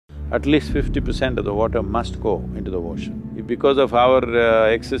at least 50% of the water must go into the ocean. If because of our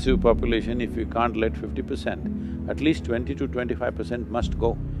excessive population, if we can't let 50%, at least 20 to 25% must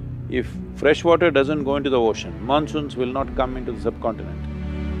go. If fresh water doesn't go into the ocean, monsoons will not come into the subcontinent.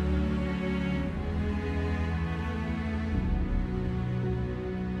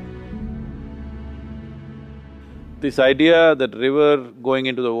 This idea that river going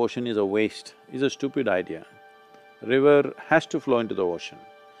into the ocean is a waste is a stupid idea. River has to flow into the ocean.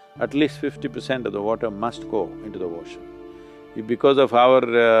 At least 50% of the water must go into the ocean. If because of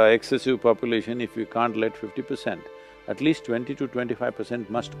our excessive population, if we can't let 50%, at least 20 to 25%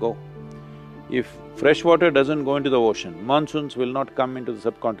 must go. If fresh water doesn't go into the ocean, monsoons will not come into the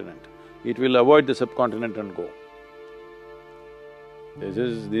subcontinent. It will avoid the subcontinent and go.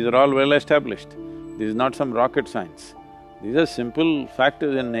 These are all well established. This is not some rocket science. These are simple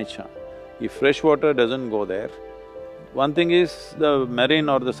factors in nature. If fresh water doesn't go there, one thing is the marine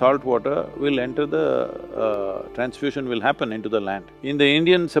or the salt water will enter the… transfusion will happen into the land. In the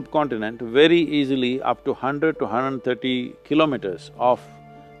Indian subcontinent, very easily up to 100 to 130 kilometers of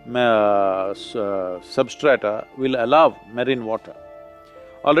substrata will allow marine water.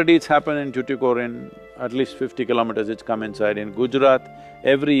 Already it's happened in Tuticorin, at least 50 kilometers it's come inside. In Gujarat,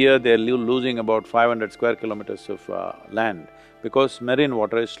 every year they're losing about 500 square kilometers of land because marine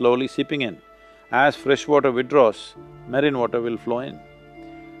water is slowly seeping in. As fresh water withdraws, marine water will flow in.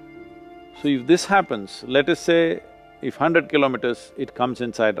 So if this happens, let us say if 100 kilometers it comes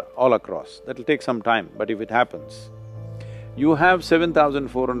inside all across, that'll take some time, but if it happens, you have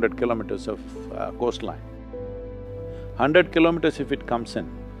 7,400 kilometers of coastline. 100 kilometers if it comes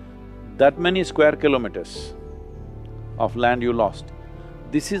in, that many square kilometers of land you lost.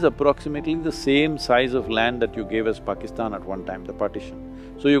 This is approximately the same size of land that you gave us Pakistan at one time, the partition.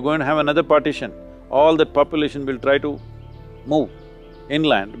 So you're going to have another partition, all that population will try to move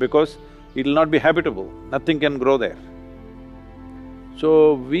inland because it'll not be habitable, nothing can grow there.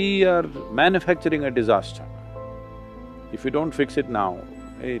 So we are manufacturing a disaster. If we don't fix it now,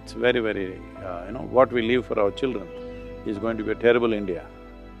 it's very, what we leave for our children is going to be a terrible India.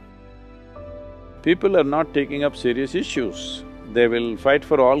 People are not taking up serious issues. They will fight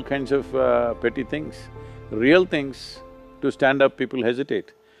for all kinds of petty things. Real things, to stand up, people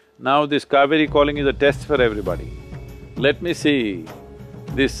hesitate. Now this Cauvery calling is a test for everybody. Let me see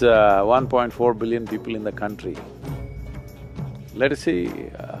this 1.4 billion people in the country. Let us see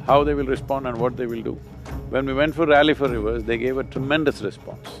how they will respond and what they will do. When we went for Rally for Rivers, they gave a tremendous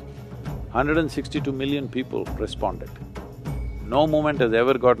response. 162 million people responded. No movement has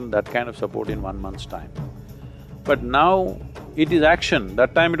ever gotten that kind of support in 1 month's time. But now it is action,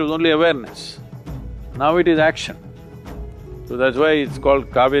 that time it was only awareness. Now it is action. So that's why it's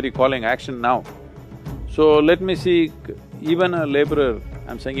called Cauvery calling action now. So let me see, even a laborer,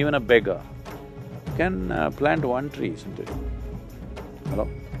 I'm saying even a beggar, can plant one tree, isn't it? Hello?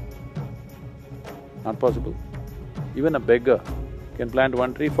 Not possible. Even a beggar can plant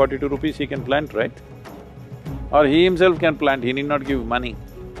one tree, 42 rupees he can plant, right? Or he himself can plant, he need not give money.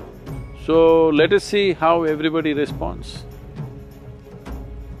 So let us see how everybody responds.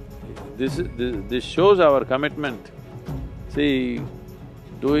 This shows our commitment. See,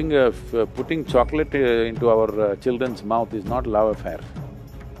 putting chocolate into our children's mouth is not love affair.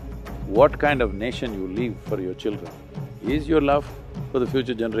 What kind of nation you leave for your children is your love for the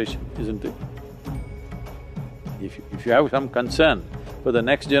future generation, isn't it? If you have some concern for the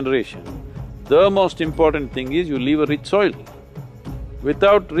next generation, the most important thing is you leave a rich soil.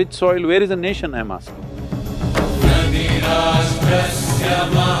 Without rich soil, where is the nation, I'm asking?